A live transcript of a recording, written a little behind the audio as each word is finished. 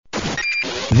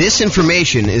This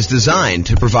information is designed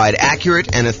to provide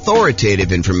accurate and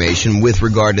authoritative information with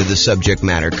regard to the subject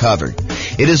matter covered.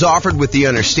 It is offered with the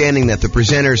understanding that the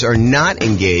presenters are not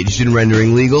engaged in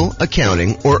rendering legal,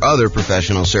 accounting, or other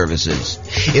professional services.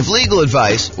 If legal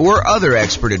advice or other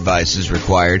expert advice is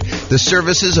required, the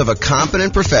services of a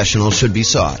competent professional should be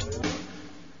sought.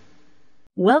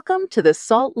 Welcome to the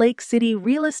Salt Lake City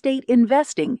Real Estate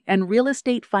Investing and Real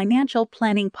Estate Financial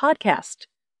Planning Podcast.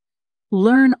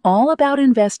 Learn all about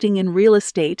investing in real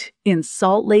estate in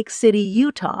Salt Lake City,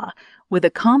 Utah, with a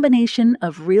combination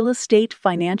of real estate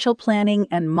financial planning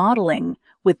and modeling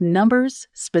with numbers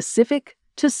specific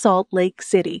to Salt Lake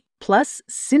City, plus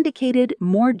syndicated,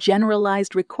 more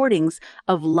generalized recordings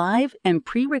of live and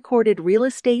pre-recorded real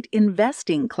estate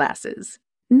investing classes,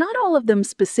 not all of them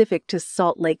specific to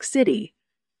Salt Lake City.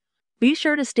 Be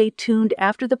sure to stay tuned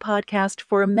after the podcast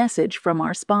for a message from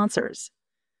our sponsors.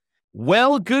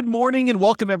 Well, good morning and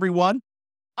welcome, everyone.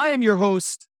 I am your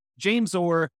host, James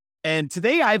Orr, and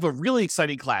today I have a really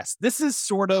exciting class. This is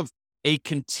sort of a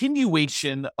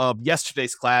continuation of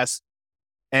yesterday's class,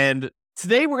 and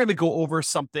today we're going to go over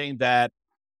something that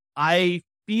I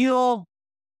feel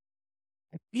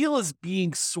is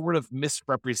being sort of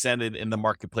misrepresented in the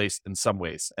marketplace in some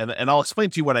ways, and I'll explain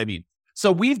to you what I mean.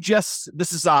 So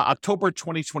this is October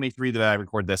 2023 that I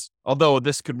record this, although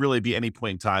this could really be any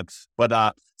point in time,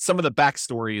 but some of the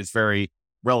backstory is very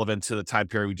relevant to the time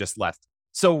period we just left.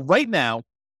 So right now,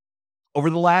 over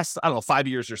the last, 5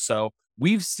 years or so,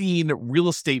 we've seen real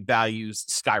estate values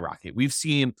skyrocket. We've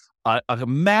seen a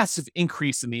massive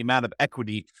increase in the amount of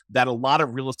equity that a lot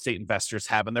of real estate investors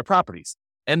have in their properties.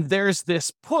 And there's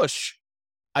this push,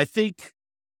 I think,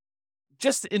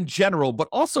 just in general, but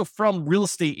also from real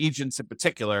estate agents in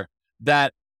particular,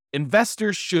 that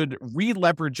investors should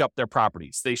re-leverage up their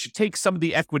properties. They should take some of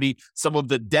the equity, some of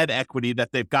the debt equity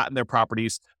that they've got in their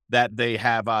properties that they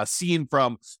have seen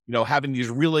from, having these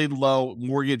really low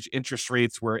mortgage interest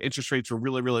rates where interest rates were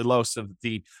really, really low. So that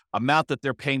the amount that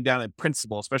they're paying down in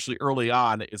principal, especially early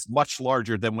on, is much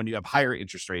larger than when you have higher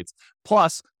interest rates.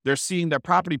 Plus, they're seeing their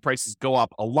property prices go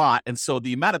up a lot. And so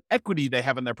the amount of equity they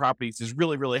have in their properties is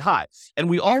really, really high. And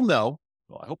we all know,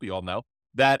 I hope you all know,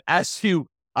 that as you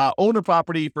own a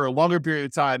property for a longer period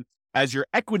of time, as your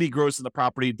equity grows in the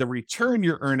property, the return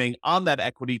you're earning on that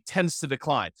equity tends to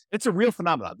decline. It's a real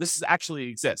phenomenon. This actually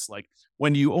exists. Like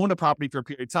when you own a property for a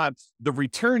period of time, the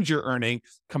returns you're earning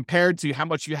compared to how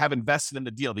much you have invested in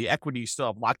the deal, the equity you still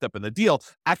have locked up in the deal,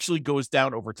 actually goes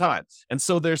down over time. And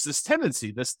so there's this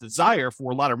tendency, this desire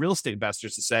for a lot of real estate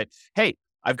investors to say, hey,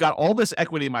 I've got all this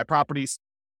equity in my properties.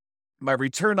 My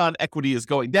return on equity is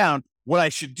going down. What I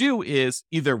should do is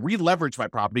either re-leverage my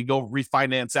property, go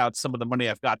refinance out some of the money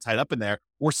I've got tied up in there,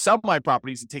 or sell my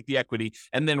properties and take the equity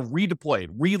and then redeploy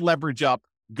it, re-leverage up,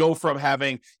 go from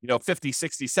having, 50,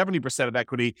 60, 70% of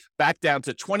equity back down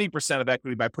to 20% of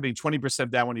equity by putting 20%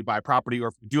 down when you buy property, or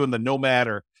if you're doing the nomad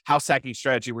or house hacking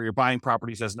strategy where you're buying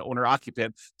properties as an owner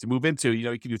occupant to move into,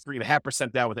 you can do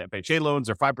 3.5% down with FHA loans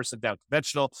or 5% down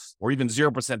conventional, or even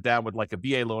 0% down with like a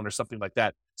VA loan or something like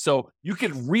that. So you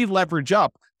can re-leverage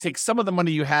up, take some of the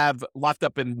money you have locked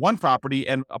up in one property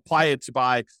and apply it to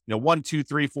buy, 1, 2,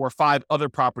 3, 4, 5 other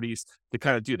properties to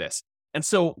kind of do this. And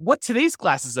so what today's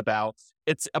class is about,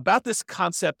 it's about this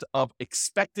concept of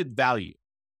expected value.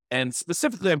 And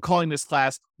specifically, I'm calling this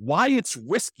class why it's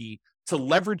risky to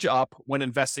leverage up when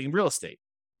investing in real estate.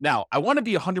 Now, I want to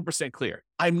be 100% clear.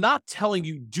 I'm not telling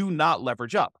you do not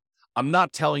leverage up. I'm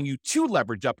not telling you to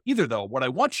leverage up either, though. What I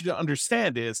want you to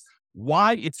understand is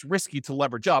why it's risky to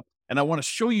leverage up. And I want to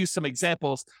show you some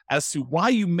examples as to why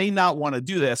you may not want to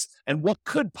do this and what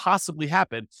could possibly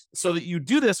happen so that you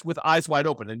do this with eyes wide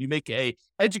open and you make a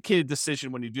educated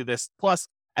decision when you do this. Plus,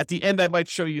 at the end, I might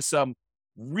show you some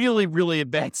really, really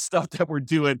advanced stuff that we're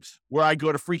doing where I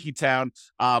go to Freaky Town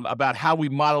about how we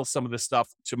model some of this stuff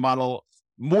to model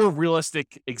more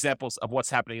realistic examples of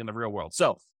what's happening in the real world.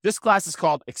 So this class is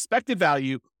called Expected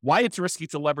Value, Why It's Risky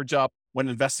to Leverage Up when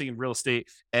Investing in Real Estate.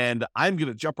 And I'm going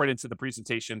to jump right into the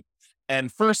presentation.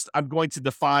 And first, I'm going to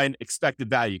define expected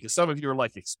value because some of you are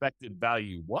like, expected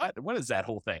value, what? What is that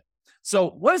whole thing? So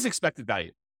what is expected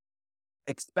value?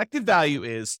 Expected value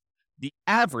is the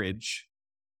average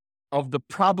of the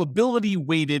probability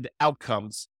weighted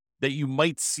outcomes that you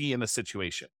might see in a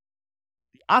situation.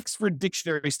 The Oxford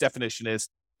Dictionary's definition is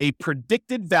a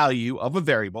predicted value of a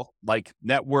variable like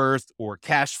net worth or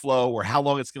cash flow or how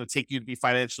long it's going to take you to be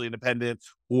financially independent,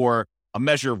 or a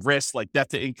measure of risk like debt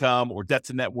to income or debt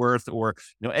to net worth, or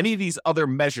any of these other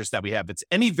measures that we have. It's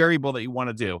any variable that you want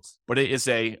to do, but it is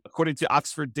according to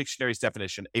Oxford Dictionary's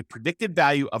definition, a predicted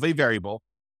value of a variable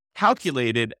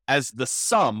calculated as the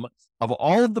sum of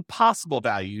all of the possible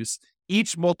values,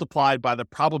 each multiplied by the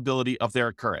probability of their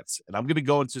occurrence. And I'm going to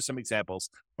go into some examples,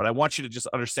 but I want you to just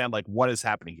understand like what is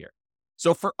happening here.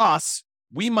 So for us,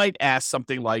 we might ask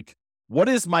something like, what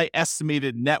is my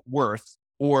estimated net worth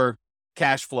or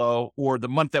cash flow or the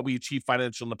month that we achieve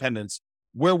financial independence,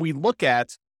 where we look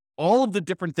at all of the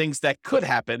different things that could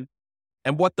happen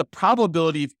and what the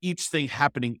probability of each thing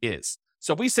happening is.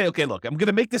 So if we say, okay, look, I'm going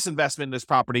to make this investment in this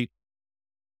property.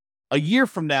 A year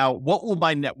from now, what will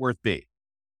my net worth be?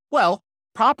 Well,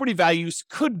 property values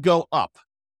could go up.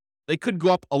 They could go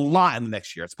up a lot in the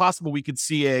next year. It's possible we could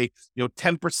see a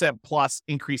 10% plus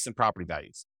increase in property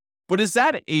values. But is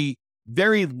that a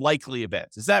very likely event?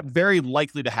 Is that very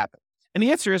likely to happen? And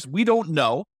the answer is we don't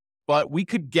know, but we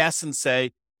could guess and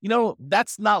say,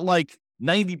 that's not like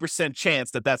 90%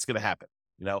 chance that that's going to happen.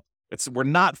 We're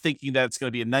not thinking that it's going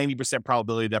to be a 90%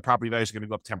 probability that property values are going to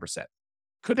go up 10%.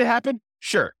 Could it happen?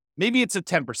 Sure. Maybe it's a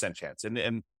 10% chance.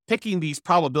 And picking these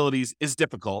probabilities is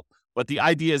difficult, but the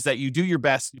idea is that you do your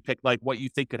best, you pick like what you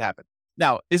think could happen.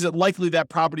 Now, is it likely that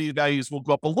property values will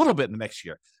go up a little bit in the next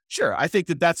year? Sure. I think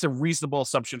that that's a reasonable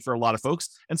assumption for a lot of folks.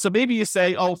 And so maybe you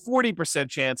say, 40%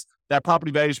 chance that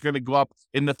property values are going to go up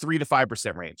in the 3 to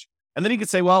 5% range. And then you could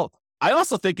say, well, I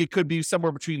also think it could be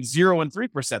somewhere between 0 and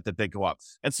 3% that they go up.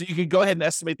 And so you can go ahead and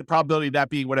estimate the probability of that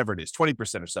being whatever it is,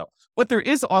 20% or so. But there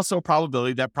is also a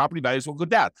probability that property values will go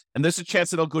down. And there's a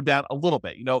chance that it'll go down a little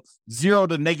bit, 0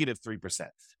 to negative 3%.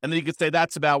 And then you could say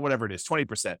that's about whatever it is,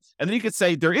 20%. And then you could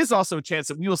say there is also a chance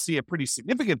that we will see a pretty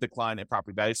significant decline in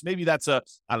property values. Maybe that's a,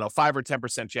 5 or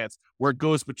 10% chance where it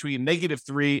goes between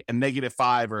 -3 and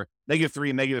 -5, or -3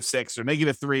 and -6, or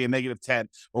 -3 and -10,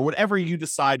 or whatever you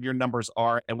decide your numbers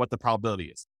are and what the probability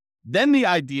is. Then the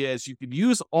idea is you could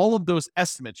use all of those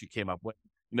estimates you came up with.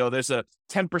 There's a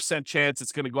 10% chance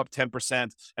it's going to go up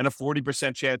 10% and a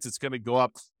 40% chance it's going to go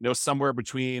up, somewhere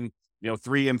between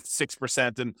 3 and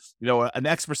 6%, and, an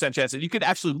X% chance. And you could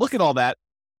actually look at all that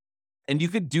and you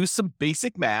could do some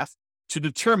basic math to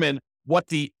determine what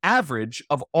the average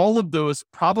of all of those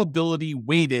probability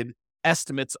weighted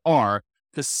estimates are,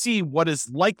 to see what is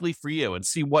likely for you and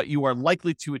see what you are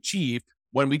likely to achieve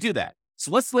when we do that.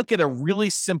 So let's look at a really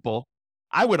simple,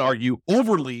 I would argue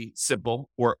overly simple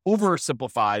or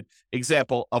oversimplified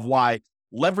example of why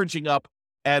leveraging up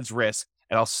adds risk.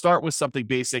 And I'll start with something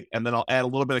basic, and then I'll add a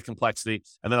little bit of complexity,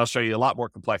 and then I'll show you a lot more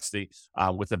complexity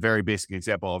with a very basic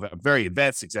example, of a very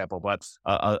advanced example, but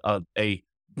a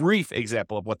brief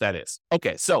example of what that is.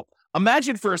 Okay, so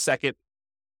imagine for a second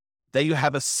that you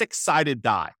have a 6-sided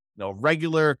die,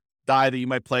 regular die that you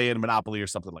might play in Monopoly or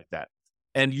something like that.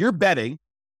 And you're betting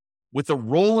with a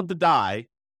roll of the die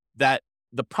that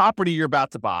the property you're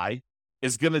about to buy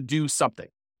is going to do something.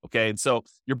 Okay, and so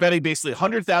you're betting basically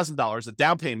 $100,000, a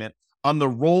down payment, on the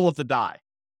roll of the die.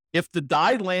 If the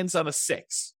die lands on a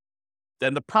 6,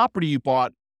 then the property you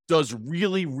bought does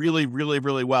really, really, really,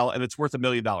 really well, and it's worth $1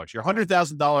 million. Your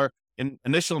 $100,000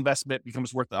 initial investment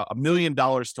becomes worth $1 million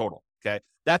total. Okay,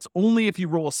 that's only if you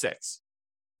roll a 6.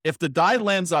 If the die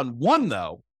lands on 1,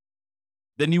 though,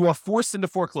 then you are forced into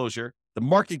foreclosure. The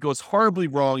market goes horribly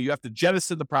wrong. You have to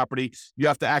jettison the property. You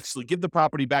have to actually give the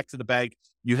property back to the bank.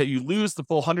 You lose the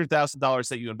full $100,000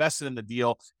 that you invested in the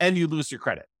deal, and you lose your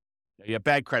credit. You have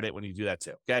bad credit when you do that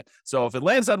too. Okay. So if it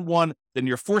lands on 1, then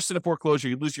you're forced into foreclosure.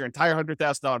 You lose your entire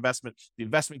 $100,000 investment. The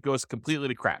investment goes completely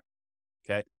to crap.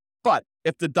 Okay. But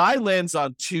if the die lands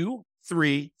on 2,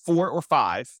 3, 4, or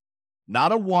 5,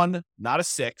 not a 1, not a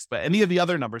 6, but any of the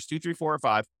other numbers, 2, 3, 4, or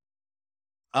 5,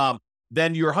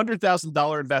 then your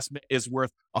 $100,000 investment is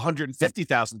worth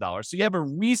 $150,000. So you have a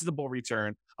reasonable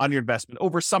return on your investment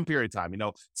over some period of time.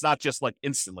 It's not just like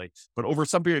instantly, but over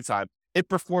some period of time, it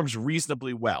performs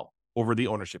reasonably well over the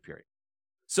ownership period.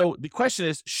 So the question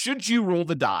is, should you roll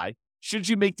the die? Should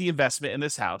you make the investment in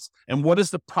this house? And what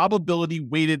is the probability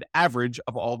weighted average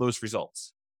of all those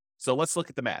results? So let's look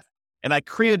at the math. And I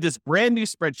created this brand new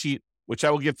spreadsheet, which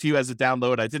I will give to you as a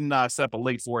download. I didn't set up a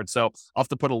link for it, so I'll have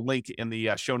to put a link in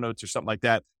the show notes or something like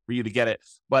that for you to get it.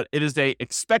 But it is a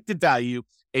expected value,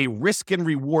 a risk and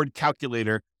reward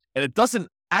calculator, and it doesn't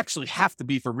actually have to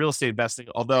be for real estate investing,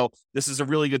 although this is a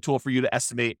really good tool for you to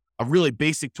estimate, a really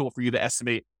basic tool for you to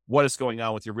estimate what is going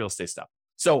on with your real estate stuff.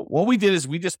 So what we did is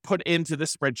we just put into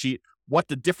this spreadsheet what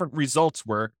the different results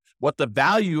were, what the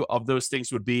value of those things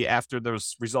would be after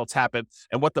those results happen,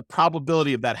 and what the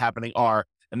probability of that happening are.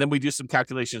 And then we do some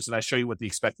calculations, and I show you what the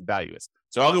expected value is.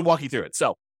 So I'll walk you through it.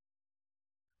 So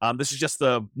this is just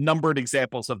the numbered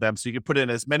examples of them. So you can put in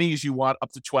as many as you want,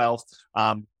 up to 12.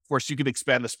 Of course, you can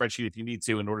expand the spreadsheet if you need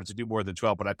to in order to do more than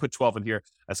 12, but I put 12 in here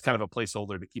as kind of a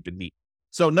placeholder to keep it neat.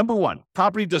 So number 1,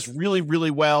 property does really,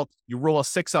 really well. You roll a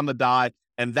 6 on the die,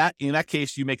 And that in that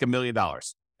case, you make $1 million.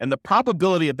 And the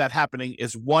probability of that happening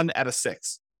is 1 out of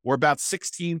 6, or about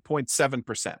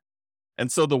 16.7%.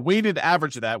 And so the weighted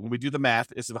average of that, when we do the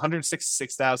math, is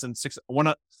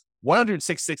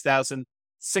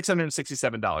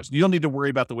 $166,667. You don't need to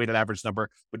worry about the weighted average number,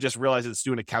 but just realize it's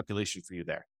doing a calculation for you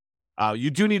there.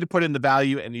 You do need to put in the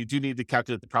value, and you do need to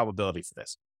calculate the probability for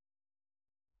this.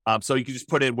 So you can just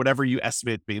put in whatever you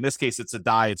estimate it to be. In this case, it's a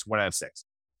die. It's 1 out of 6.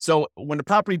 So when the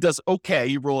property does okay,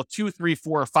 you roll a 2, 3,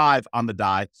 4, or 5 on the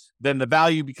die, then the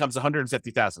value becomes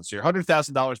 $150,000. So your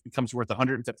 $100,000 becomes worth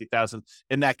 $150,000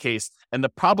 in that case. And the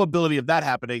probability of that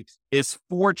happening is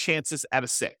 4 chances out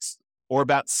of 6, or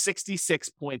about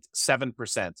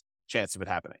 66.7% chance of it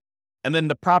happening. And then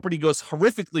the property goes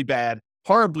horrifically bad,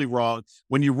 horribly wrong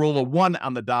when you roll a 1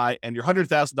 on the die, and your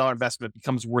 $100,000 investment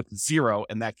becomes worth 0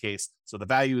 in that case. So the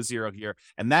value is 0 here.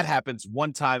 And that happens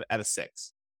 1 time out of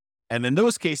 6. And in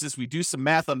those cases, we do some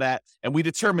math on that, and we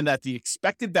determine that the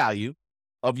expected value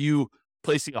of you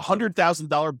placing a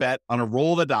 $100,000 bet on a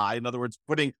roll of the die, in other words,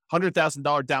 putting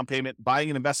 $100,000 down payment, buying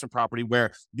an investment property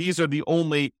where these are the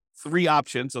only 3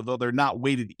 options, although they're not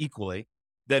weighted equally,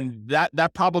 then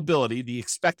that probability, the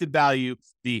expected value,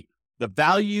 the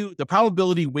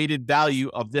probability weighted value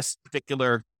of this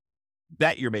particular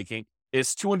bet you're making is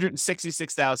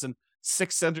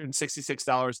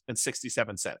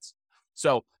 $266,666.67.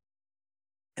 So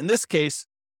in this case,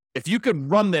 if you could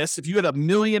run this, if you had 1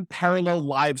 million parallel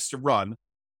lives to run,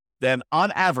 then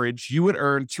on average, you would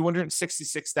earn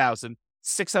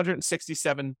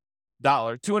 $666,67.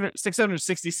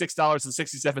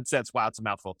 Wow, it's a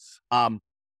mouthful. On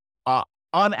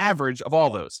average of all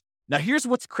those. Now, here's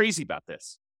what's crazy about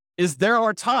this is there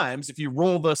are times if you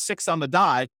roll the 6 on the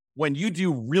die when you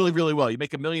do really, really well, you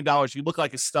make $1 million, you look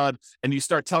like a stud, and you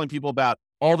start telling people about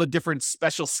all the different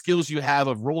special skills you have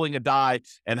of rolling a die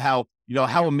and how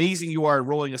amazing you are at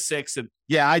rolling a 6. And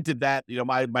yeah, I did that.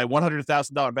 My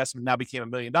 $100,000 investment now became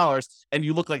 $1 million, and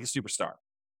you look like a superstar.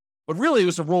 But really, it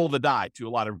was a roll of the die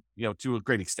to a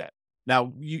great extent.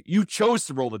 Now, you chose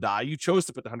to roll the die. You chose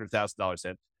to put the $100,000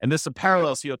 in. And this is a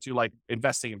parallel to like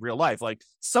investing in real life. Like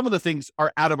some of the things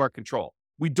are out of our control.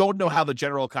 We don't know how the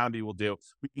general economy will do.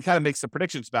 We can kind of make some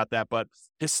predictions about that. But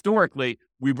historically,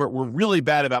 we're really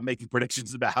bad about making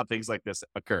predictions about how things like this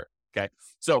occur. Okay.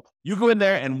 So you go in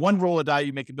there and one roll of die,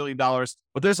 you make $1 million.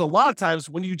 But there's a lot of times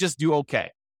when you just do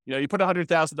okay. You put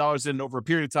 $100,000 in over a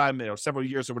period of time, several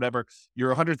years or whatever,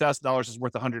 your $100,000 is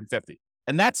worth $150,000.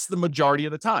 And that's the majority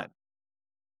of the time.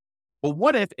 But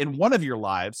what if in one of your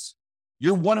lives,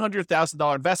 your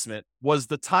 $100,000 investment was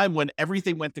the time when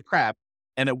everything went to crap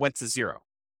and it went to 0?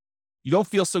 You don't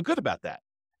feel so good about that.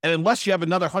 And unless you have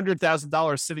another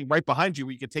 $100,000 sitting right behind you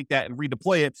where you can take that and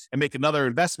redeploy it and make another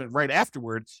investment right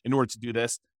afterward in order to do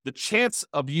this, the chance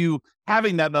of you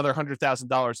having that another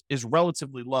 $100,000 is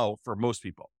relatively low for most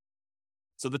people.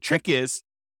 So the trick is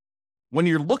when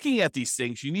you're looking at these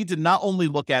things, you need to not only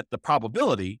look at the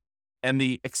probability and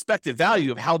the expected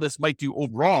value of how this might do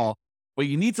overall, but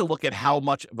you need to look at how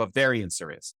much of a variance there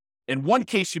is. In one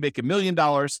case, you make $1 million.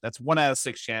 That's 1 out of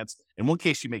 6 chance. In one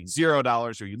case, you make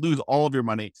 $0 or you lose all of your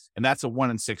money, and that's a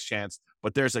 1 in 6 chance.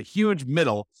 But there's a huge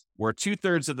middle where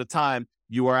 2/3 of the time,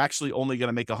 you are actually only going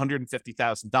to make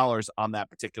 $150,000 on that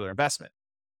particular investment.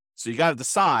 So you got to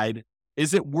decide,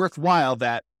 is it worthwhile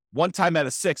that 1 time out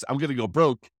of 6, I'm going to go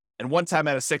broke, and 1 time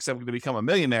out of 6, I'm going to become a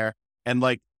millionaire, and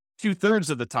like 2/3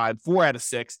 of the time, 4 out of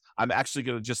 6, I'm actually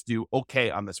going to just do okay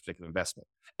on this particular investment.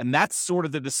 And that's sort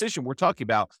of the decision we're talking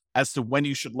about as to when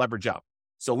you should leverage up.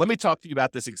 So let me talk to you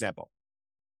about this example.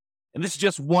 And this is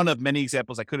just one of many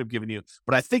examples I could have given you,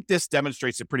 but I think this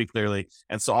demonstrates it pretty clearly.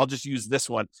 And so I'll just use this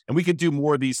one, and we could do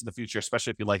more of these in the future,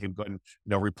 especially if you like, and go ahead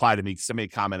and reply to me, send me a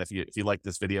comment if you like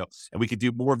this video, and we could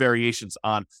do more variations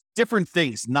on different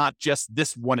things, not just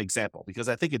this one example, because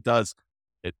I think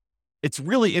it's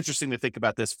really interesting to think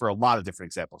about this for a lot of different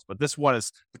examples, but this one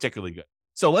is particularly good.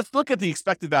 So let's look at the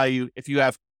expected value. If you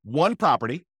have one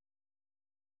property,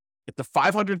 it's a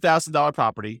 $500,000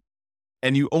 property,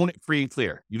 and you own it free and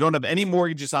clear. You don't have any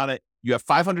mortgages on it. You have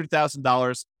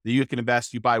 $500,000 that you can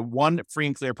invest. You buy one free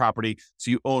and clear property.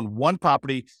 So you own one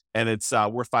property and it's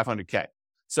worth $500K.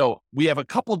 So we have a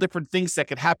couple different things that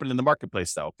could happen in the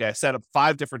marketplace though. Okay. I set up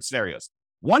 5 different scenarios.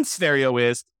 One scenario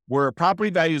is where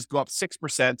property values go up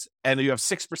 6% and you have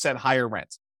 6% higher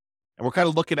rent. And we're kind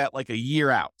of looking at like a year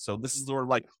out. So this is sort of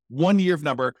like 1 year of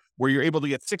number where you're able to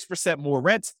get 6% more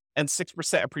rent and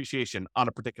 6% appreciation on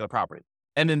a particular property.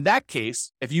 And in that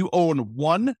case, if you own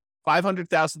one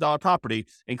 $500,000 property,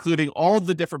 including all of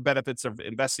the different benefits of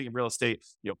investing in real estate,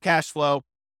 cash flow,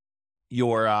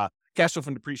 your cash flow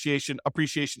from depreciation,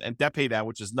 appreciation, and debt pay down,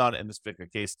 which is none in this particular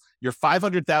case, your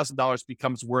 $500,000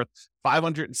 becomes worth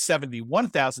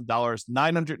 $571,000,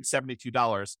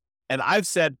 $972. And I've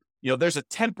said, there's a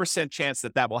 10% chance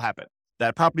that will happen,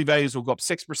 that property values will go up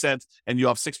 6% and you'll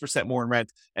have 6% more in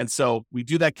rent. And so we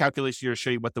do that calculation here to show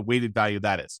you what the weighted value of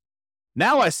that is.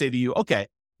 Now I say to you, okay,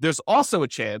 there's also a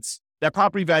chance that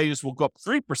property values will go up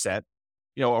 3%,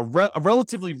 a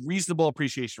relatively reasonable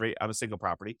appreciation rate on a single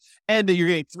property, and you're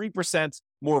getting 3%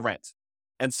 more rent.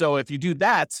 And so if you do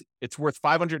that, it's worth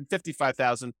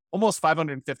 $555,000, almost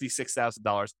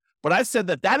 $556,000. But I've said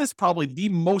that is probably the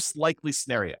most likely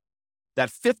scenario, that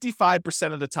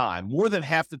 55% of the time, more than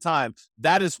half the time,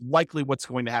 that is likely what's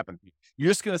going to happen. You're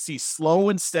just going to see slow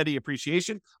and steady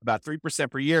appreciation, about 3%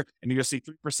 per year, and you're going to see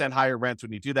 3% higher rent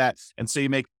when you do that. And so you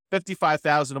make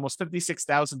 $55,000, almost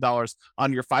 $56,000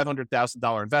 on your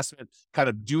 $500,000 investment, kind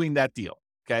of doing that deal.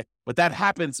 Okay. But that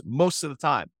happens most of the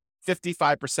time,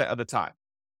 55% of the time.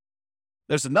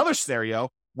 There's another scenario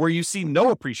where you see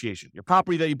no appreciation. Your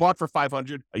property that you bought for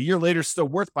 $500, a year later, is still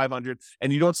worth $500,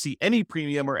 and you don't see any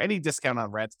premium or any discount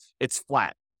on rent. It's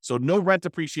flat. So no rent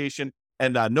appreciation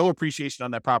and no appreciation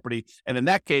on that property. And in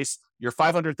that case, your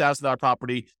 $500,000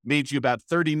 property made you about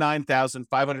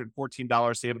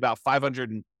 $39,514. So you have about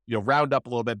round up a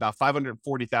little bit, about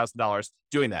 $540,000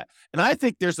 doing that. And I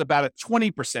think there's about a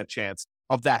 20% chance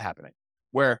of that happening,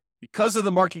 where because of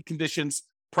the market conditions,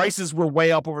 prices were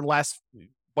way up over the last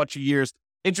bunch of years.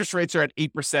 Interest rates are at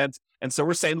 8%. And so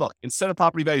we're saying, look, instead of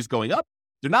property values going up,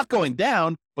 they're not going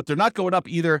down, but they're not going up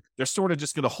either. They're sort of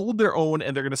just going to hold their own,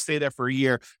 and they're going to stay there for a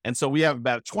year. And so we have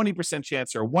about a 20%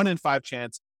 chance, or a 1 in 5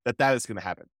 chance, that is going to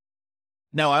happen.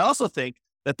 Now, I also think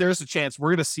that there's a chance we're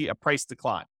going to see a price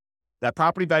decline, that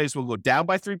property values will go down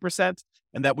by 3%,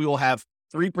 and that we will have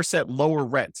 3% lower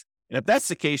rent. And if that's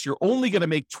the case, you're only going to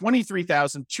make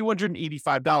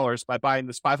 $23,285 by buying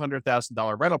this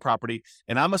 $500,000 rental property.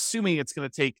 And I'm assuming that's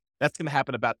going to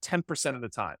happen about 10% of the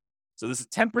time. So there's a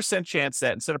 10% chance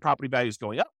that instead of property values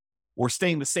going up or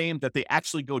staying the same, that they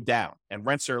actually go down, and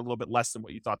rents are a little bit less than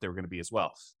what you thought they were going to be as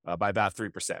well, by about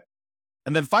 3%.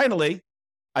 And then finally,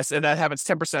 I said that happens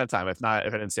 10% of the time, if I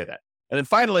didn't say that. And then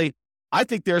finally, I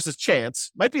think there's a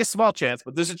chance, might be a small chance,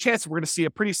 but there's a chance we're going to see a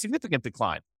pretty significant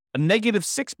decline, a negative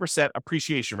 6%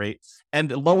 appreciation rate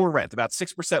and lower rent, about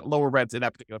 6% lower rent in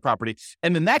that particular property.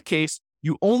 And in that case,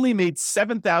 you only made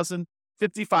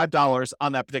 $7,055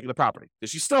 on that particular property,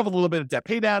 because you still have a little bit of debt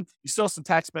pay down, you still have some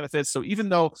tax benefits. So even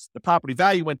though the property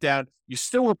value went down, you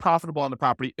still were profitable on the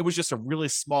property. It was just a really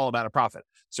small amount of profit.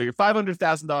 So your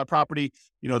 $500,000 property,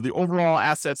 the overall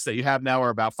assets that you have now are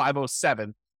about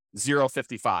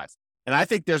 $507,055. And I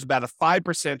think there's about a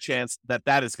 5% chance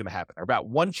that is going to happen, or about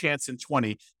 1 chance in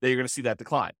 20 that you're going to see that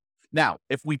decline. Now,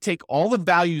 if we take all the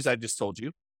values I just told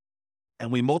you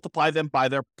and we multiply them by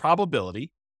their probability,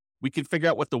 we can figure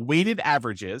out what the weighted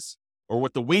average is, or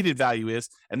what the weighted value is,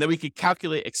 and then we can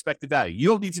calculate expected value. You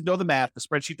don't need to know the math. The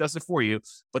spreadsheet does it for you.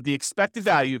 But the expected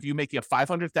value, if you're making a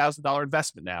 $500,000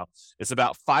 investment now, is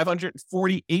about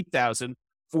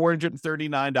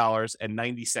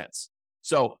 $548,439.90.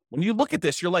 So when you look at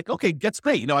this, you're like, okay, that's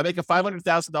great. I make a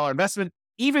 $500,000 investment,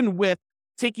 even with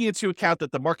taking into account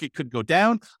that the market could go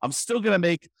down, I'm still going to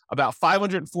make about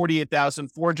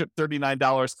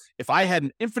 $548,439 if I had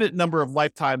an infinite number of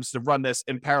lifetimes to run this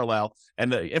in parallel,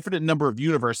 and the infinite number of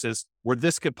universes where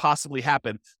this could possibly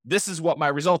happen. This is what my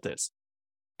result is.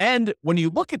 And when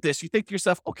you look at this, you think to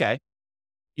yourself, okay,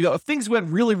 if things went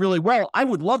really, really well, I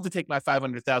would love to take my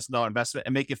 $500,000 investment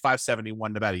and make it $571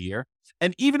 in about a year.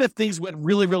 And even if things went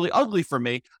really, really ugly for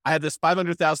me, I had this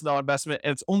 $500,000 investment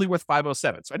and it's only worth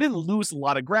 $507. So I didn't lose a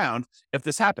lot of ground if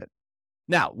this happened.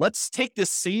 Now, let's take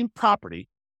this same property,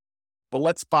 but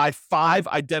let's buy 5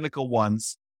 identical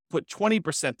ones, put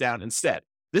 20% down instead.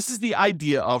 This is the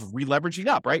idea of releveraging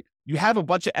up, right? You have a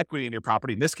bunch of equity in your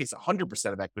property, in this case,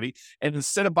 100% of equity. And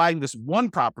instead of buying this one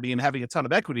property and having a ton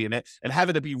of equity in it and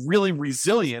having to be really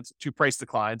resilient to price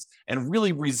declines and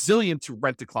really resilient to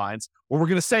rent declines, what we're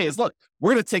going to say is, look,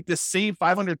 we're going to take this same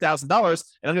 $500,000 and I'm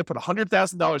going to put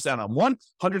 $100,000 down on 1,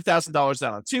 $100,000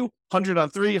 down on 2, 100 on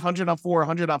 3, 100 on 4,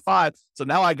 100 on 5. So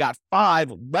now I got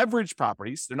 5 leverage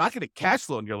properties. They're not going to cash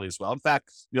flow nearly as well. In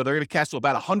fact, they're going to cash flow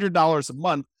about $100 a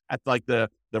month at like the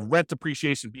rent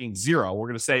appreciation being 0. We're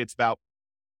going to say it's about,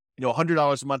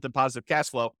 $100 a month in positive cash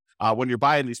flow when you're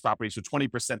buying these properties, so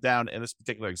 20% down in this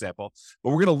particular example. But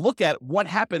we're going to look at what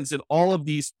happens in all of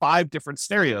these 5 different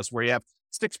scenarios where you have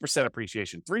 6%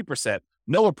 appreciation, 3%,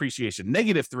 no appreciation,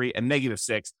 -3, and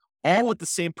 -6, all with the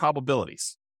same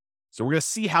probabilities. So we're going to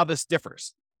see how this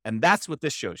differs. And that's what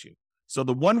this shows you. So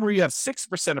the one where you have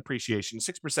 6% appreciation,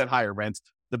 6% higher rents,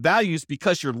 the values,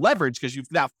 because you're leveraged, because you've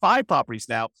got 5 properties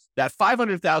now, that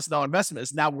 $500,000 investment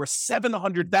is now worth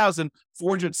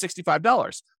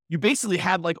 $700,465. You basically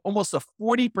had like almost a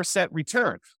 40%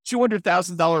 return,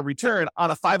 $200,000 return on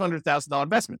a $500,000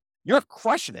 investment. You're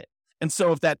crushing it. And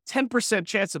so if that 10%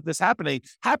 chance of this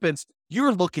happens,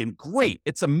 you're looking great.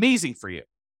 It's amazing for you.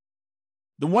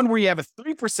 The one where you have a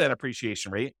 3%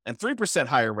 appreciation rate and 3%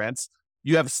 higher rents,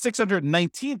 you have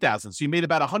 $619,000. So you made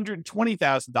about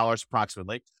 $120,000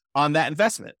 approximately on that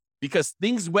investment because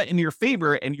things went in your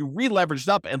favor and you re-leveraged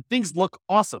up and things look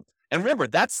awesome. And remember,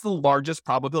 that's the largest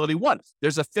probability one.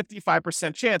 There's a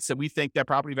 55% chance that we think that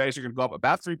property values are going to go up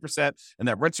about 3% and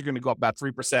that rents are going to go up about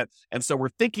 3%. And so we're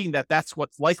thinking that that's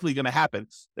what's likely going to happen.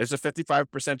 There's a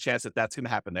 55% chance that that's going to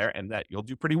happen there and that you'll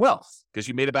do pretty well because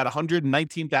you made about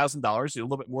 $119,000, a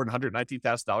little bit more than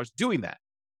 $119,000 doing that.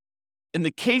 In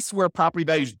the case where property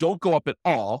values don't go up at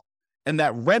all and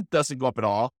that rent doesn't go up at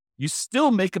all, you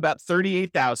still make about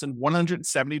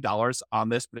 $38,170 on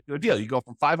this particular deal. You go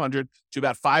from $500 to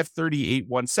about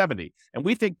 $538,170. And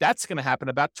we think that's going to happen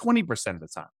about 20% of the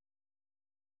time.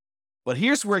 But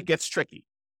here's where it gets tricky.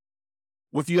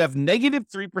 If you have negative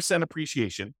 3%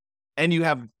 appreciation and you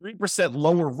have 3%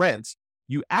 lower rent,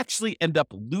 you actually end up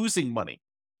losing money.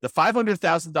 The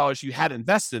 $500,000 you had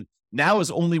invested now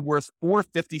is only worth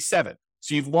 $457,000.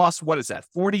 So you've lost, what is that,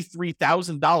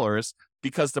 $43,000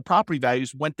 because the property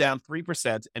values went down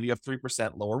 3% and you have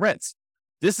 3% lower rents.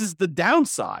 This is the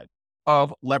downside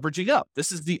of leveraging up.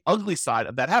 This is the ugly side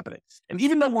of that happening. And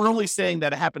even though we're only saying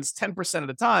that it happens 10% of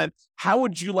the time, how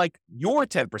would you like your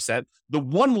 10%, the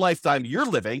one lifetime you're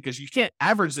living, because you can't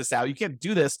average this out. You can't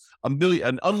do this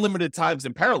unlimited times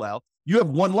in parallel. You have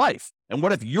one life. And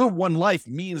what if your one life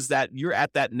means that you're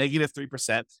at that negative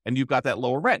 3% and you've got that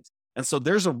lower rent? And so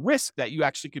there's a risk that you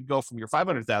actually could go from your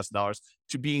 $500,000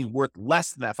 to being worth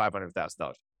less than that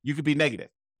 $500,000. You could be negative.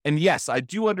 And yes, I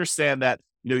do understand that,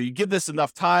 you give this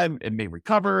enough time, it may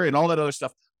recover and all that other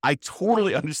stuff. I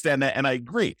totally understand that. And I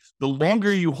agree. The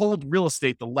longer you hold real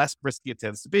estate, the less risky it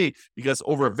tends to be because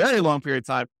over a very long period of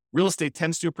time, real estate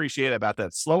tends to appreciate about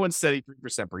that slow and steady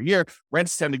 3% per year.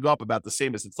 Rents tend to go up about the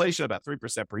same as inflation, about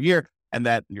 3% per year. And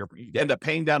that you end up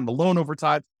paying down the loan over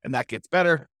time and that gets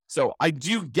better. So I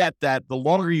do get that the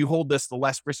longer you hold this, the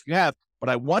less risk you have, but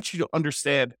I want you to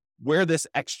understand where this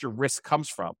extra risk comes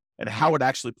from and how it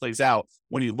actually plays out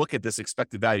when you look at this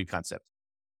expected value concept.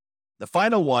 The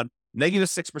final one, negative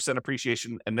 6%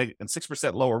 appreciation and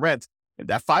 6% lower rent, and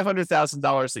that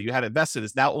 $500,000 that you had invested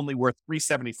is now only worth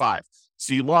 $375,000.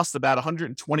 So you lost about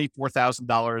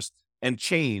 $124,000 and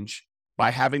change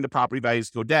by having the property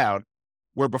values go down,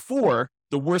 where before,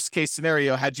 the worst case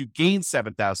scenario had you gain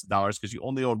 $7,000 because you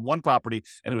only owned one property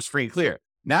and it was free and clear.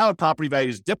 Now, if property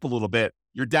values dip a little bit,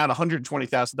 you're down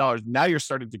 $120,000. Now you're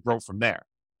starting to grow from there.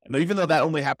 And even though that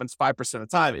only happens 5% of the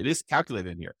time, it is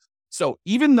calculated in here. So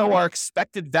even though our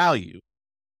expected value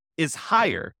is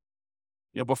higher,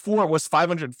 before it was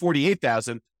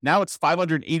 $548,000, now it's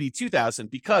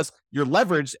 $582,000 because you're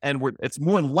leveraged and it's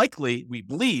more likely, we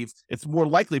believe, it's more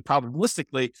likely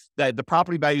probabilistically that the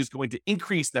property value is going to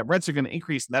increase, that rents are going to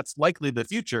increase, and that's likely the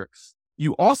future.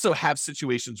 You also have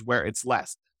situations where it's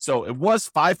less. So it was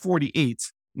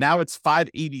 $548,000, now it's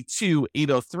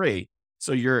 $582,803.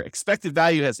 So your expected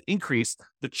value has increased.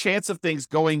 The chance of things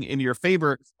going in your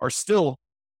favor are still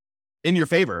in your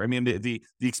favor. I mean, the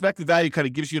expected value kind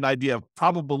of gives you an idea of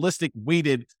probabilistic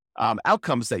weighted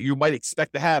outcomes that you might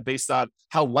expect to have based on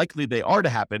how likely they are to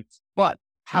happen. But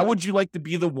how would you like to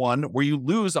be the one where you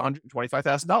lose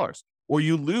 $125,000 or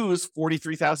you lose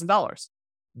 $43,000?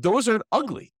 Those are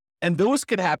ugly. And those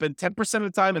could happen 10% of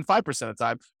the time and 5% of the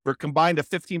time for combined of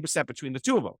 15% between the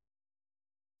two of them.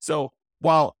 So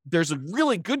while there's a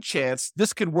really good chance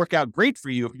this could work out great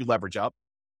for you if you leverage up,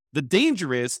 the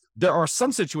danger is there are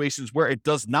some situations where it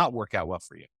does not work out well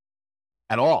for you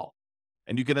at all.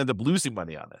 And you can end up losing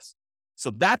money on this. So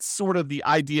that's sort of the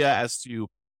idea as to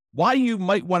why you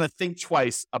might want to think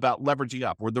twice about leveraging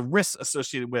up or the risks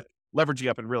associated with leveraging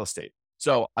up in real estate.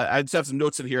 So I just have some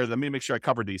notes in here. Let me make sure I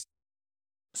cover these.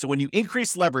 So when you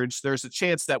increase leverage, there's a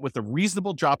chance that with a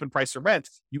reasonable drop in price or rent,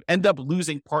 you end up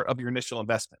losing part of your initial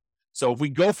investment. So if we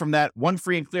go from that one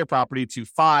free and clear property to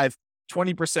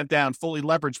 20% down, fully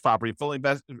leveraged property,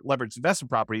 leveraged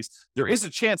investment properties, there is a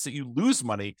chance that you lose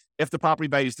money if the property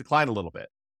values decline a little bit.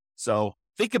 So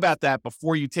think about that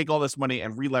before you take all this money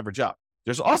and re-leverage up.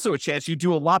 There's also a chance you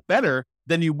do a lot better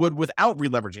than you would without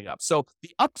re-leveraging up. So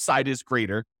the upside is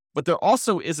greater, but there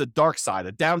also is a dark side,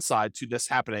 a downside to this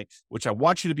happening, which I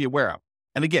want you to be aware of.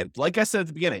 And again, like I said at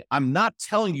the beginning, I'm not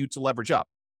telling you to leverage up.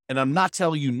 And I'm not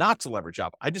telling you not to leverage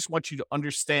up. I just want you to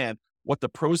understand what the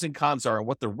pros and cons are and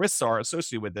what the risks are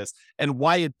associated with this and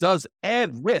why it does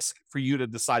add risk for you to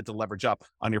decide to leverage up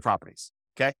on your properties.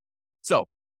 Okay. So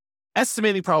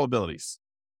estimating probabilities.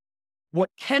 What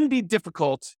can be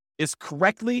difficult is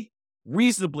correctly,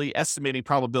 reasonably estimating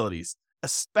probabilities,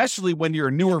 especially when you're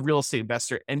a newer real estate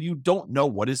investor and you don't know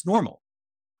what is normal.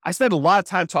 I spend a lot of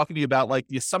time talking to you about like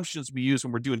the assumptions we use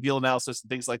when we're doing deal analysis and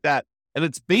things like that. And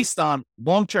it's based on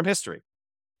long-term history.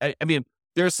 I mean,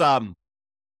 there's a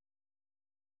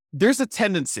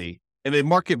tendency in a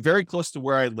market very close to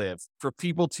where I live for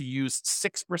people to use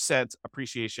 6%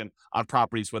 appreciation on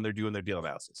properties when they're doing their deal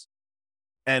analysis.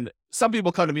 And some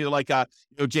people come to me, they're like,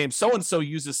 James, so-and-so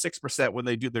uses 6% when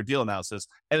they do their deal analysis.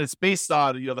 And it's based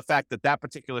on, the fact that that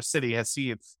particular city has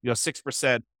seen,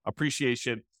 6%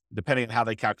 appreciation, depending on how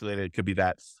they calculate it, it could be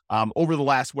that, over the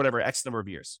last, whatever, X number of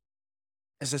years.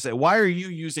 As I say, why are you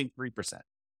using 3%?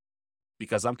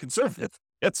 Because I'm conservative.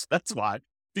 That's why.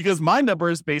 Because my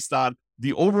number is based on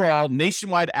the overall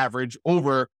nationwide average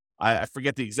over, I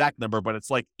forget the exact number, but it's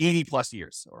like 80 plus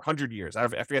years or 100 years. I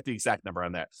forget the exact number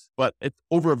on that. But it's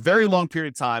over a very long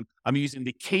period of time. I'm using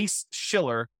the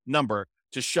Case-Shiller number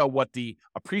to show what the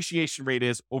appreciation rate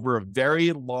is over a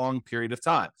very long period of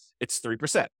time. It's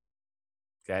 3%.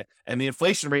 Okay. And the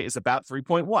inflation rate is about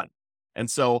 3.1. And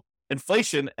so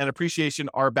inflation and appreciation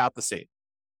are about the same.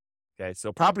 Okay.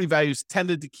 So property values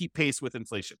tended to keep pace with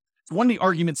inflation. It's one of the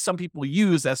arguments some people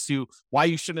use as to why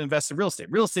you shouldn't invest in real estate.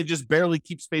 Real estate just barely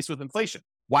keeps pace with inflation.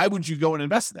 Why would you go and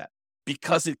invest in that?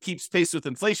 Because it keeps pace with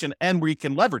inflation and we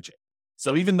can leverage it.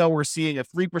 So even though we're seeing a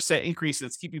 3% increase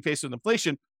that's keeping pace with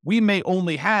inflation, we may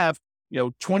only have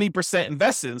 20%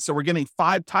 invested. And so we're getting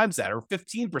 5 times that or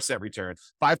 15% return,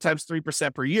 5 times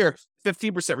 3% per year,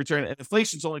 15% return. And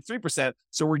inflation is only 3%.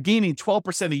 So we're gaining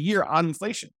 12% a year on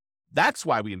inflation. That's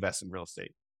why we invest in real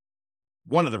estate.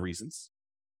 One of the reasons.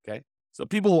 Okay. So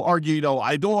people will argue,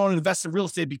 I don't want to invest in real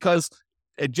estate because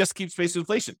it just keeps pace with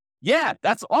inflation. Yeah,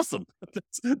 that's awesome.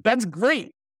 That's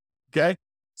great. Okay.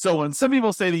 So when some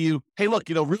people say to you, hey, look,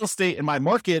 real estate in my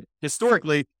market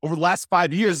historically over the last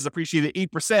 5 years has appreciated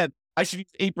 8%. I should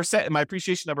use 8% in my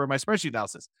appreciation number in my spreadsheet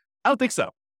analysis. I don't think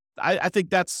so. I think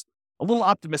that's a little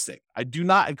optimistic. I do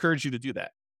not encourage you to do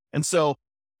that. And so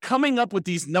coming up with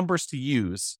these numbers to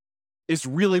use is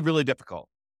really, really difficult.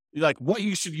 Like what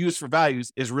you should use for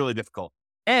values is really difficult.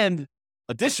 And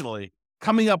additionally,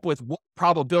 coming up with what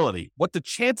probability, what the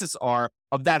chances are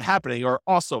of that happening are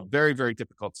also very, very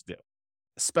difficult to do,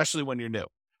 especially when you're new.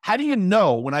 How do you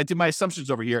know, when I did my assumptions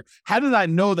over here, how did I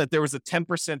know that there was a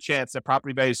 10% chance that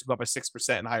property values would go up by 6%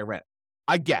 and higher rent?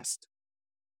 I guessed.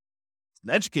 It's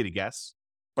an educated guess,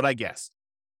 but I guessed.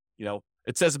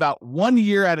 It says about 1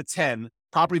 year out of 10,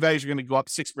 property values are going to go up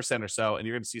 6% or so, and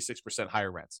you're going to see 6%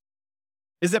 higher rents.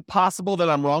 Is it possible that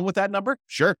I'm wrong with that number?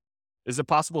 Sure. Is it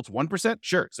possible it's 1%?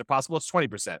 Sure. Is it possible it's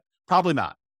 20%? Probably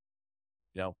not.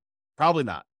 Probably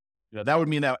not. That would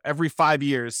mean that every 5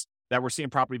 years that we're seeing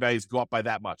property values go up by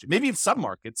that much. Maybe in some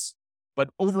markets, but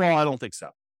overall, I don't think so.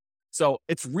 So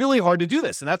it's really hard to do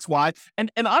this. And that's why,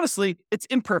 and honestly, it's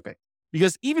imperfect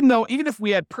because even if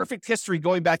we had perfect history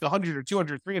going back 100 or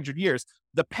 200, 300 years,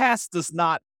 the past does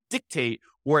not dictate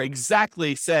or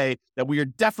exactly say that we are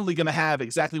definitely going to have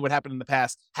exactly what happened in the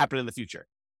past happen in the future.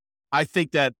 I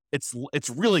think that it's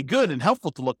really good and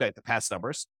helpful to look at the past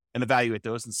numbers and evaluate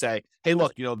those and say, hey,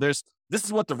 look, this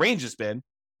is what the range has been.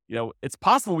 It's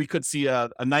possible we could see a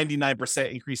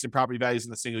 99% increase in property values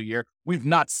in a single year. We've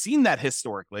not seen that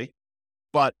historically,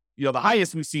 but the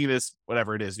highest we've seen is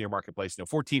whatever it is in your marketplace,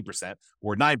 14%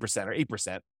 or 9% or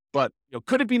 8%. But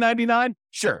could it be 99?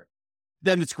 Sure.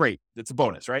 Then it's great. It's a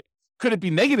bonus, right? Could it be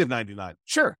negative 99?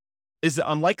 Sure. Is it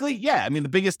unlikely? Yeah. I mean, the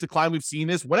biggest decline we've seen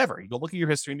is whatever. You go look at your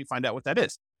history and you find out what that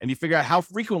is. And you figure out how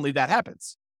frequently that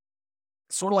happens.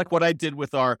 Sort of like what I did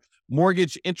with our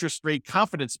mortgage interest rate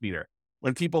confidence meter.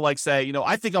 When people say,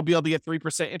 I think I'll be able to get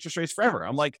 3% interest rates forever.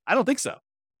 I'm like, I don't think so.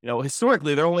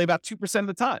 Historically, they're only about 2% of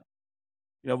the time.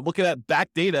 Looking at back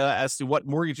data as to what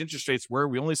mortgage interest rates were,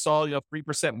 we only saw,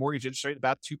 3% mortgage interest rate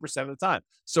about 2% of the time.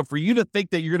 So for you to think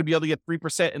that you're going to be able to get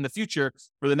 3% in the future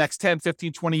for the next 10,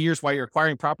 15, 20 years while you're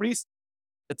acquiring properties,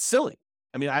 it's silly.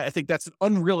 I mean, I think that's an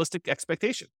unrealistic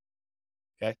expectation.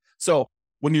 Okay. So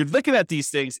when you're looking at these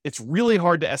things, it's really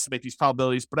hard to estimate these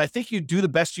probabilities, but I think you do the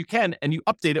best you can and you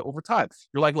update it over time.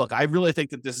 You're like, look, I really think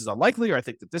that this is unlikely, or I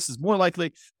think that this is more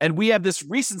likely. And we have this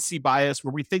recency bias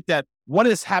where we think that what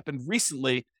has happened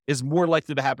recently is more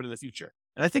likely to happen in the future.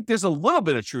 And I think there's a little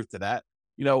bit of truth to that.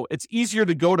 It's easier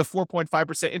to go to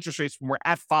 4.5% interest rates when we're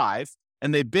at 5,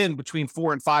 and they've been between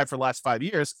 4 and 5 for the last 5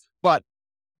 years. But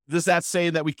does that say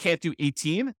that we can't do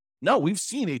 18? No, we've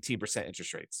seen 18%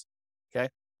 interest rates. Okay.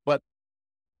 But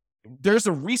there's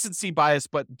a recency bias,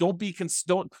 but don't be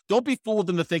fooled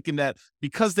into thinking that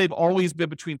because they've always been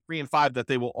between 3 and 5, that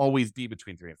they will always be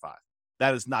between 3 and 5.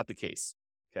 That is not the case.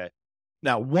 Okay.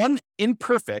 Now,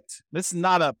 this is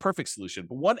not a perfect solution,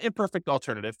 but one imperfect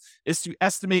alternative is to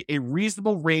estimate a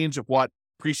reasonable range of what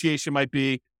appreciation might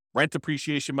be, rent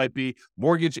appreciation might be,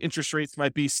 mortgage interest rates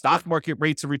might be, stock market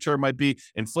rates of return might be,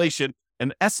 inflation,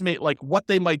 and estimate like what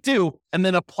they might do, and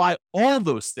then apply all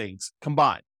those things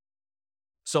combined.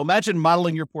 So imagine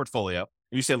modeling your portfolio,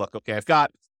 and you say, look, okay, I've got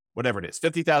whatever it is,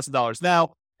 $50,000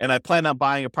 now, and I plan on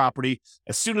buying a property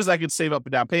as soon as I can save up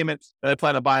a down payment. Then I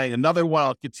plan on buying another one.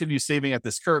 I'll continue saving at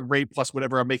this current rate plus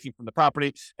whatever I'm making from the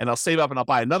property, and I'll save up and I'll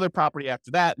buy another property after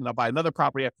that, and I'll buy another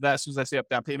property after that as soon as I save up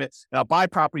down payment, and I'll buy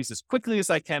properties as quickly as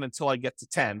I can until I get to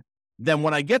 10. Then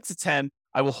when I get to 10,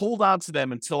 I will hold on to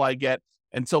them until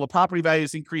the property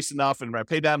values increase enough and I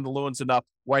pay down the loans enough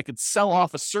where I could sell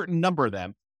off a certain number of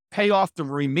them, pay off the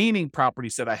remaining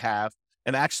properties that I have,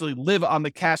 and actually live on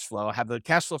the cash flow, have the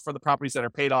cash flow for the properties that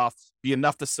are paid off be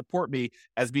enough to support me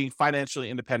as being financially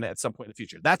independent at some point in the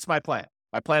future. That's my plan.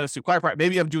 My plan is to acquire,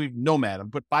 maybe I'm doing Nomad. I'm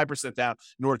put 5% down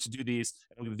in order to do these.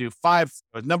 I'm going to do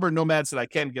a number of Nomads that I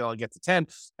can get. I'll get to 10.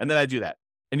 And then I do that.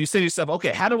 And you say to yourself,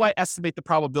 okay, how do I estimate the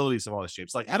probabilities of all this,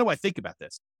 James? Like, how do I think about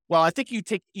this? Well, I think you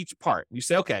take each part. You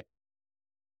say, okay,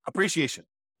 appreciation.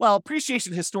 Well,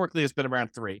 appreciation historically has been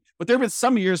around 3, but there have been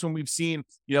some years when we've seen,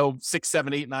 6,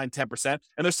 7, 8, 9, 10%.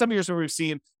 And there's some years where we've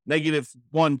seen negative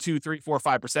 1, 2, 3, 4,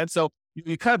 5%. So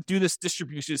you kind of do this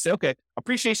distribution and say, okay,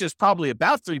 appreciation is probably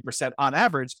about 3% on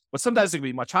average, but sometimes it can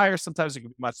be much higher. Sometimes it can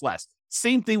be much less.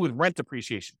 Same thing with rent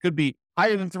appreciation. Could be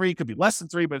higher than 3, could be less than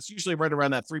 3, but it's usually right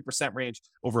around that 3% range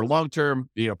over a long-term,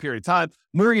 period of time.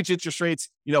 Mortgage interest rates,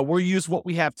 we'll use what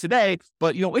we have today,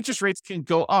 but, interest rates can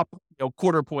go up,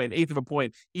 quarter point, eighth of a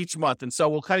point each month. And so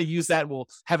we'll kind of use that. We'll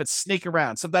have it snake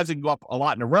around. Sometimes it can go up a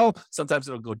lot in a row. Sometimes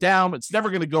it'll go down. It's never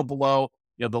going to go below,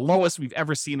 the lowest we've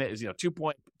ever seen it is,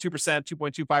 2.2%,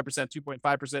 2.25%,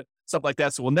 2.5%, something like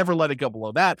that. So we'll never let it go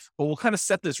below that, but we'll kind of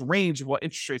set this range of what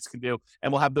interest rates can do,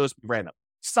 and we'll have those be random.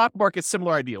 Stock market,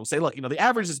 similar idea. We'll say, look, the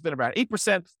average has been around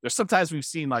 8%. There's sometimes we've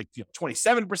seen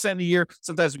 27% a year.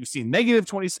 Sometimes we've seen negative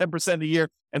 27% a year.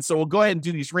 And so we'll go ahead and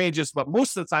do these ranges, but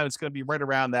most of the time it's going to be right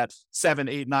around that 7,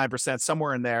 8, 9%,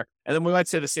 somewhere in there. And then we might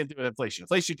say the same thing with inflation.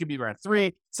 Inflation could be around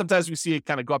 3. Sometimes we see it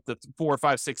kind of go up to 4,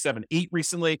 5, 6, 7, 8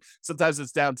 recently. Sometimes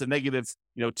it's down to negative,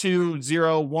 2,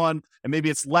 0, 1, and maybe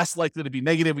it's less likely to be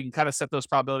negative. We can kind of set those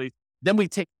probabilities. Then we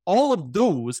take all of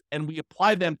those and we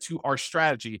apply them to our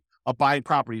strategy of buying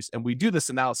properties. And we do this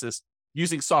analysis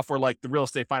using software like the Real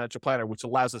Estate Financial Planner, which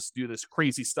allows us to do this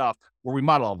crazy stuff where we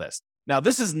model all this. Now,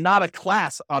 this is not a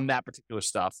class on that particular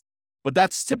stuff, but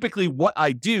that's typically what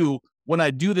I do when I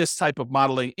do this type of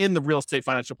modeling in the Real Estate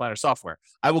Financial Planner software.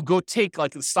 I will go take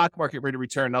like the stock market rate of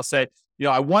return, and I'll say,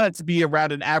 I want it to be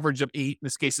around an average of 8. In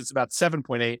this case, it's about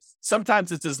 7.8.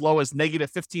 Sometimes it's as low as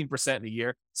negative 15% in a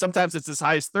year. Sometimes it's as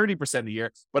high as 30% a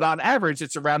year. But on average,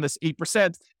 it's around this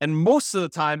 8%. And most of the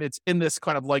time, it's in this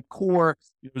kind of like core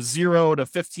 0 to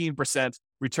 15%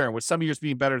 return, with some years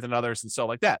being better than others and so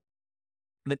like that.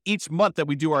 And then each month that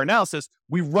we do our analysis,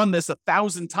 we run this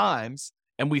 1,000 times.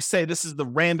 And we say this is the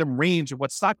random range of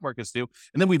what stock markets do.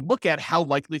 And then we look at how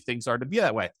likely things are to be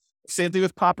that way. Same thing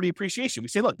with property appreciation. We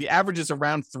say, look, the average is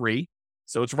around 3.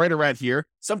 So it's right around here.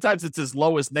 Sometimes it's as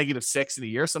low as negative 6 in a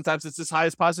year. Sometimes it's as high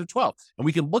as positive 12. And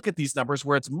we can look at these numbers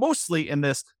where it's mostly in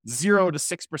this 0 to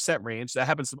 6% range. That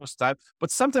happens most of the time.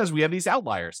 But sometimes we have these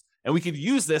outliers. And we can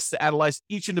use this to analyze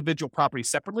each individual property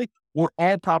separately, or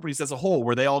all properties as a whole,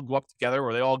 where they all go up together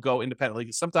or they all go independently.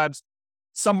 Because sometimes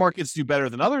some markets do better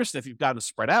than others. And if you've got to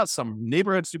spread out, some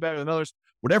neighborhoods do better than others.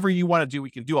 Whatever you want to do,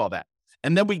 we can do all that.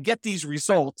 And then we get these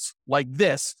results like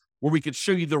this, where we can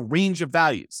show you the range of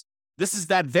values. This is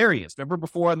that variance. Remember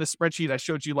before on this spreadsheet, I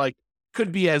showed you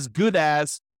could be as good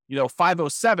as,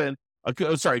 507.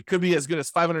 Could be as good as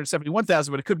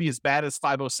 571,000, but it could be as bad as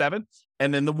 507.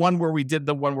 And then the one where we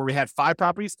had 5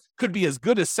 properties could be as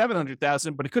good as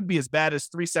 700,000, but it could be as bad as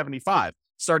 375,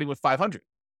 starting with 500.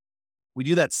 We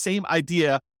do that same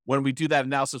idea when we do that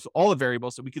analysis with all the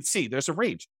variables, so we can see there's a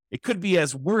range. It could be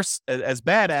as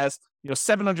bad as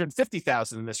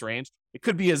 750,000 in this range. It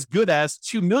could be as good as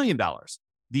 $2 million.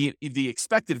 The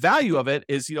expected value of it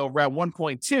is around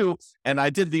 1.2. And I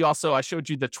showed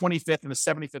you the 25th and the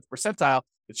 75th percentile.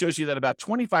 It shows you that about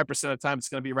 25% of the time it's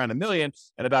going to be around $1 million,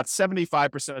 and about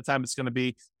 75% of the time it's going to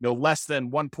be less than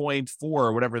 1.4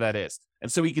 or whatever that is.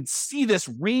 And so we can see this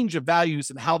range of values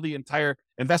and how the entire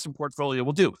investment portfolio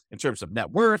will do in terms of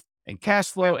net worth, and cash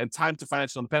flow and time to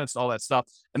financial independence and all that stuff.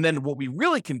 And then what we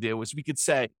really can do is we could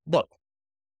say, look,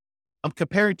 I'm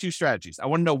comparing two strategies. I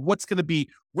want to know what's going to be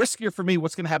riskier for me,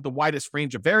 what's going to have the widest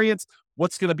range of variance,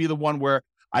 what's going to be the one where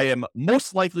I am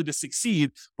most likely to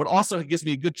succeed, but also it gives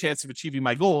me a good chance of achieving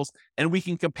my goals. And we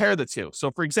can compare the two.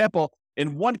 So for example,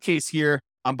 in one case here,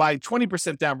 I'm buying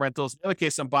 20% down rentals. In the other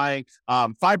case, I'm buying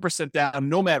 5% down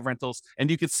Nomad rentals. And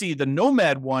you can see the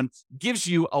Nomad one gives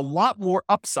you a lot more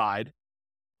upside,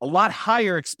 a lot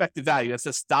higher expected value. That's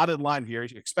this dotted line here.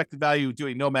 Your expected value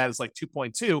doing Nomad is like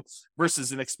 2.2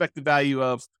 versus an expected value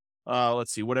of,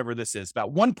 let's see, whatever this is,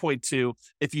 about 1.2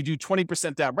 if you do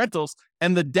 20% down rentals.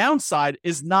 And the downside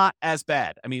is not as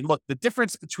bad. I mean, look, the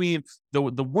difference between the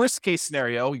worst case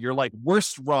scenario, your like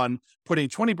worst run putting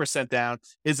 20% down,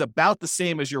 is about the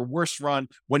same as your worst run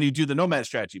when you do the Nomad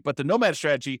strategy. But the Nomad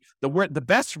strategy, the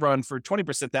best run for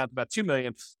 20% down is about 2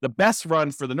 million. The best run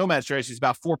for the Nomad strategy is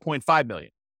about 4.5 million.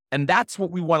 And that's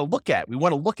what we want to look at. We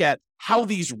want to look at how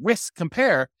these risks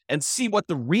compare and see what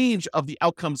the range of the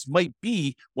outcomes might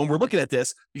be when we're looking at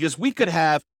this, because we could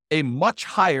have a much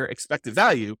higher expected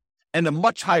value and a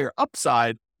much higher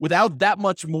upside without that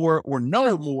much more or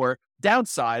no more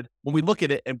downside when we look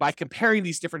at it. And by comparing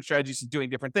these different strategies and doing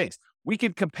different things, we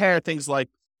can compare things like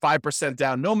 5%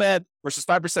 down Nomad versus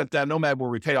 5% down Nomad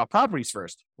where we pay off properties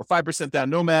first, or 5%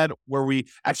 down Nomad where we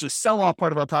actually sell off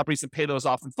part of our properties and pay those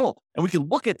off in full. And we can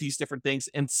look at these different things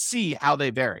and see how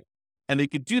they vary. And you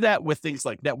could do that with things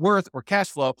like net worth or cash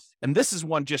flow. And this is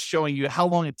one just showing you how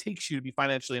long it takes you to be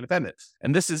financially independent.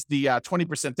 And this is the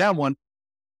 20% down one.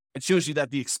 It shows you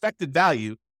that the expected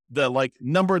value, the like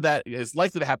number that is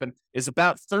likely to happen, is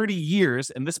about 30 years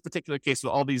in this particular case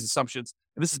with all these assumptions.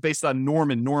 And this is based on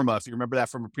Norm and Norma, if you remember that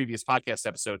from a previous podcast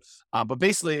episode. But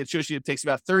basically, it shows you it takes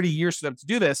about 30 years for them to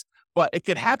do this, but it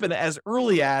could happen as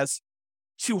early as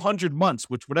 200 months,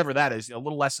 which whatever that is, a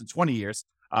little less than 20 years,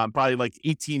 probably like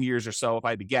 18 years or so, if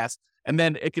I had to guess. And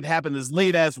then it could happen as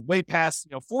late as way past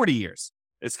 40 years.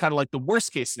 It's kind of like the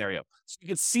worst case scenario. So you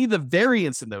can see the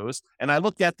variance in those. And I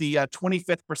looked at the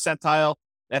 25th percentile.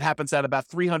 That happens at about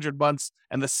 300 months,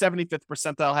 and the 75th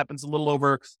percentile happens a little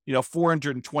over,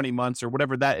 420 months or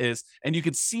whatever that is. And you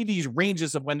can see these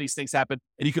ranges of when these things happen.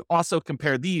 And you can also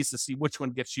compare these to see which one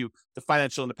gets you to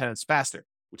financial independence faster,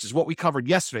 which is what we covered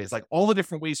yesterday. It's like all the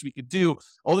different ways we could do,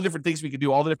 all the different things we could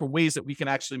do, all the different ways that we can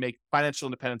actually make financial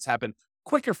independence happen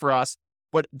quicker for us.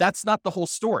 But that's not the whole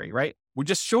story, right? We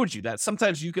just showed you that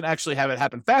sometimes you can actually have it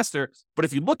happen faster. But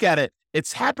if you look at it,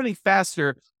 it's happening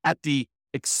faster at the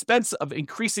expense of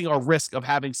increasing our risk of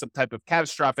having some type of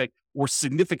catastrophic or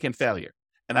significant failure.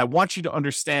 And I want you to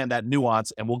understand that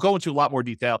nuance, and we'll go into a lot more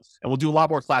detail and we'll do a lot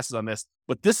more classes on this,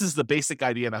 but this is the basic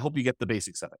idea, and I hope you get the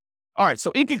basics of it. All right.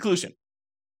 So in conclusion,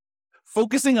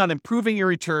 focusing on improving your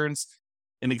returns,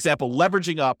 an example,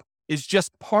 leveraging up, is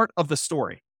just part of the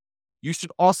story. You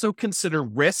should also consider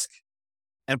risk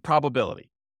and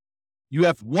probability. You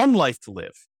have one life to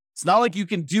live. It's not like you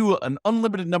can do an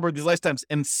unlimited number of these lifetimes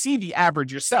and see the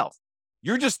average yourself.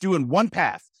 You're just doing one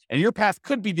path, and your path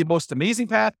could be the most amazing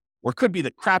path or could be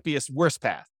the crappiest, worst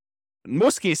path. In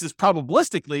most cases,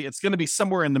 probabilistically, it's going to be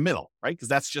somewhere in the middle, right? Because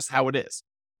that's just how it is.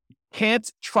 You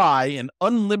can't try an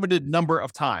unlimited number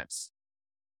of times.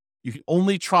 You can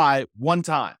only try one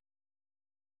time.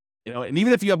 And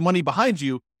even if you have money behind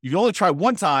you, you can only try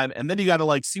one time, and then you got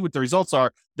to see what the results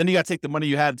are. Then you got to take the money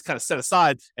you had kind of set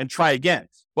aside and try again.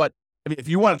 But I mean, if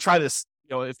you want to try this,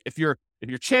 if your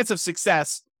chance of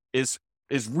success is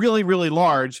really, really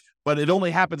large, but it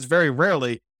only happens very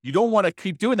rarely, you don't want to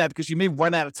keep doing that because you may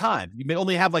run out of time. You may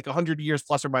only have like 100 years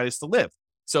plus or minus to live.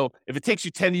 So if it takes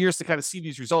you 10 years to kind of see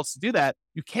these results to do that,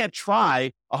 you can't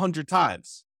try 100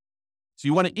 times. So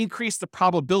you want to increase the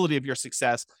probability of your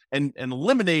success and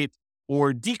eliminate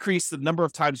or decrease the number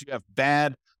of times you have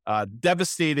bad,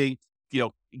 devastating,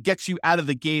 gets you out of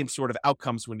the game sort of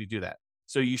outcomes when you do that.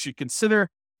 So you should consider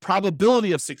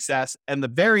probability of success and the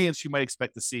variance you might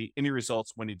expect to see in your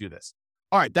results when you do this.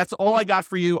 All right, that's all I got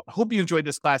for you. I hope you enjoyed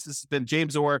this class. This has been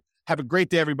James Orr. Have a great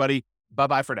day, everybody.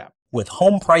 Bye-bye for now. With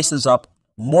home prices up,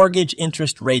 mortgage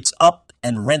interest rates up,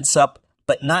 and rents up,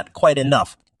 but not quite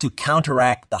enough to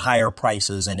counteract the higher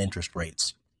prices and interest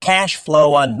rates. Cash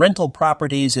flow on rental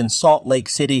properties in Salt Lake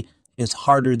City is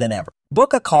harder than ever.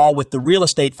 Book a call with the Real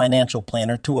Estate Financial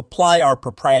Planner to apply our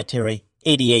proprietary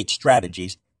 88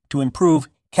 strategies to improve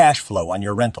cash flow on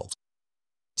your rentals.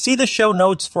 See the show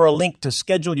notes for a link to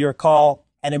schedule your call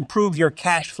and improve your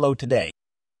cash flow today.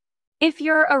 If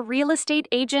you're a real estate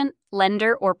agent,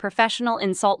 lender, or professional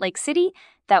in Salt Lake City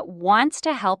that wants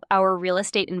to help our real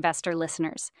estate investor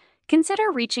listeners,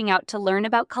 consider reaching out to learn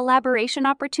about collaboration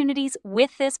opportunities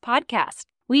with this podcast.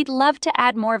 We'd love to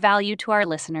add more value to our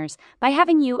listeners by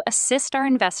having you assist our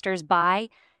investors buy,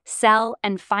 sell,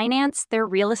 and finance their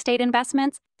real estate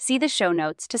investments. See the show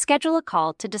notes to schedule a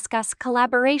call to discuss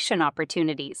collaboration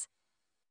opportunities.